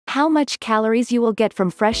How much calories you will get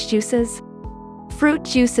from fresh juices? Fruit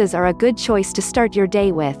juices are a good choice to start your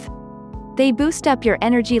day with. They boost up your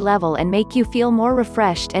energy level and make you feel more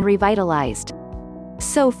refreshed and revitalized.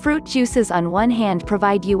 So fruit juices on one hand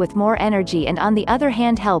provide you with more energy and on the other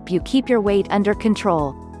hand help you keep your weight under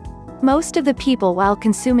control. Most of the people while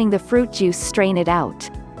consuming the fruit juice strain it out.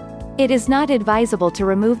 It is not advisable to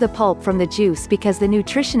remove the pulp from the juice because the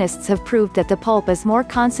nutritionists have proved that the pulp is more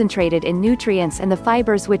concentrated in nutrients and the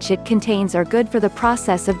fibers which it contains are good for the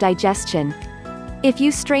process of digestion. If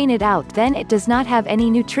you strain it out, then it does not have any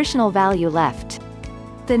nutritional value left.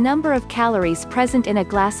 The number of calories present in a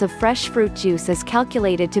glass of fresh fruit juice is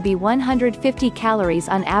calculated to be 150 calories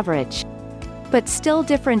on average. But still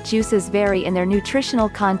different juices vary in their nutritional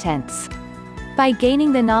contents. By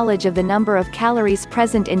gaining the knowledge of the number of calories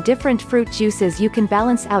present in different fruit juices, you can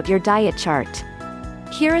balance out your diet chart.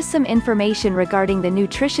 Here is some information regarding the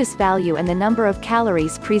nutritious value and the number of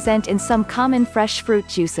calories present in some common fresh fruit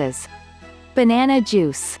juices. Banana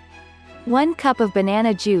juice. 1 cup of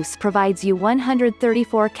banana juice provides you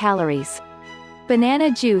 134 calories.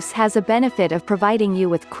 Banana juice has a benefit of providing you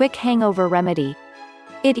with quick hangover remedy.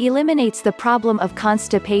 It eliminates the problem of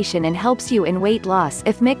constipation and helps you in weight loss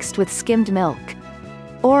if mixed with skimmed milk.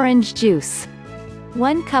 Orange juice.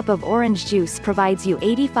 1 cup of orange juice provides you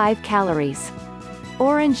 85 calories.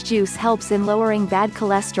 Orange juice helps in lowering bad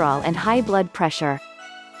cholesterol and high blood pressure.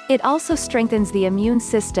 It also strengthens the immune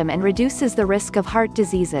system and reduces the risk of heart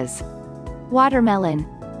diseases. Watermelon.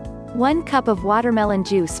 1 cup of watermelon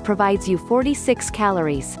juice provides you 46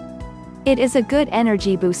 calories. It is a good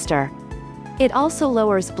energy booster. It also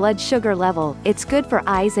lowers blood sugar level, it's good for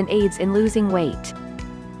eyes and aids in losing weight.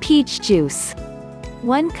 Peach juice.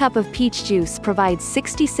 1 cup of peach juice provides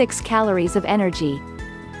 66 calories of energy.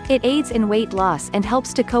 It aids in weight loss and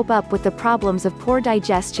helps to cope up with the problems of poor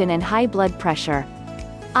digestion and high blood pressure.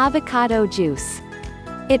 Avocado juice.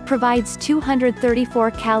 It provides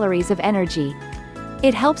 234 calories of energy.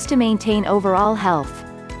 It helps to maintain overall health.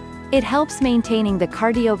 It helps maintaining the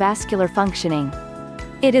cardiovascular functioning.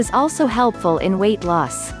 It is also helpful in weight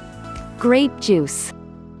loss. Grape juice.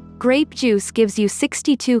 Grape juice gives you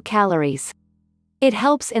 62 calories. It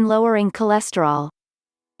helps in lowering cholesterol.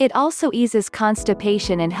 It also eases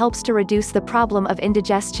constipation and helps to reduce the problem of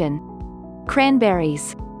indigestion.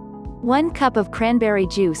 Cranberries. 1 cup of cranberry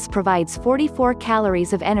juice provides 44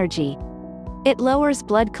 calories of energy. It lowers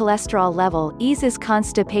blood cholesterol level, eases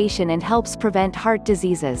constipation and helps prevent heart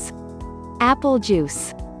diseases. Apple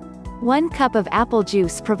juice. 1 cup of apple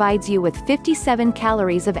juice provides you with 57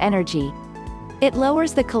 calories of energy. It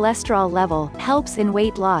lowers the cholesterol level, helps in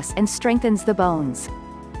weight loss and strengthens the bones.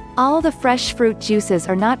 All the fresh fruit juices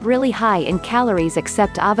are not really high in calories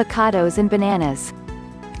except avocados and bananas.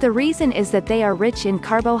 The reason is that they are rich in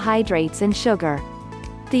carbohydrates and sugar.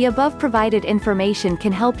 The above provided information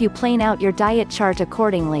can help you plan out your diet chart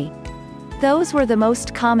accordingly. Those were the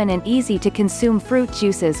most common and easy to consume fruit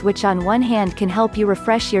juices, which on one hand can help you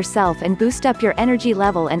refresh yourself and boost up your energy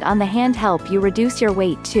level and on the hand help you reduce your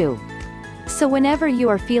weight too. So whenever you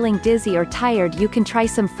are feeling dizzy or tired, you can try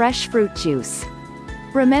some fresh fruit juice.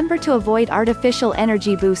 Remember to avoid artificial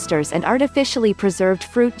energy boosters and artificially preserved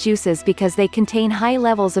fruit juices because they contain high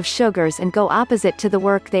levels of sugars and go opposite to the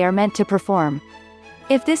work they are meant to perform.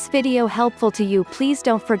 If this video helpful to you, please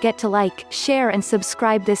don't forget to like, share and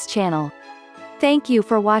subscribe this channel. Thank you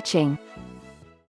for watching.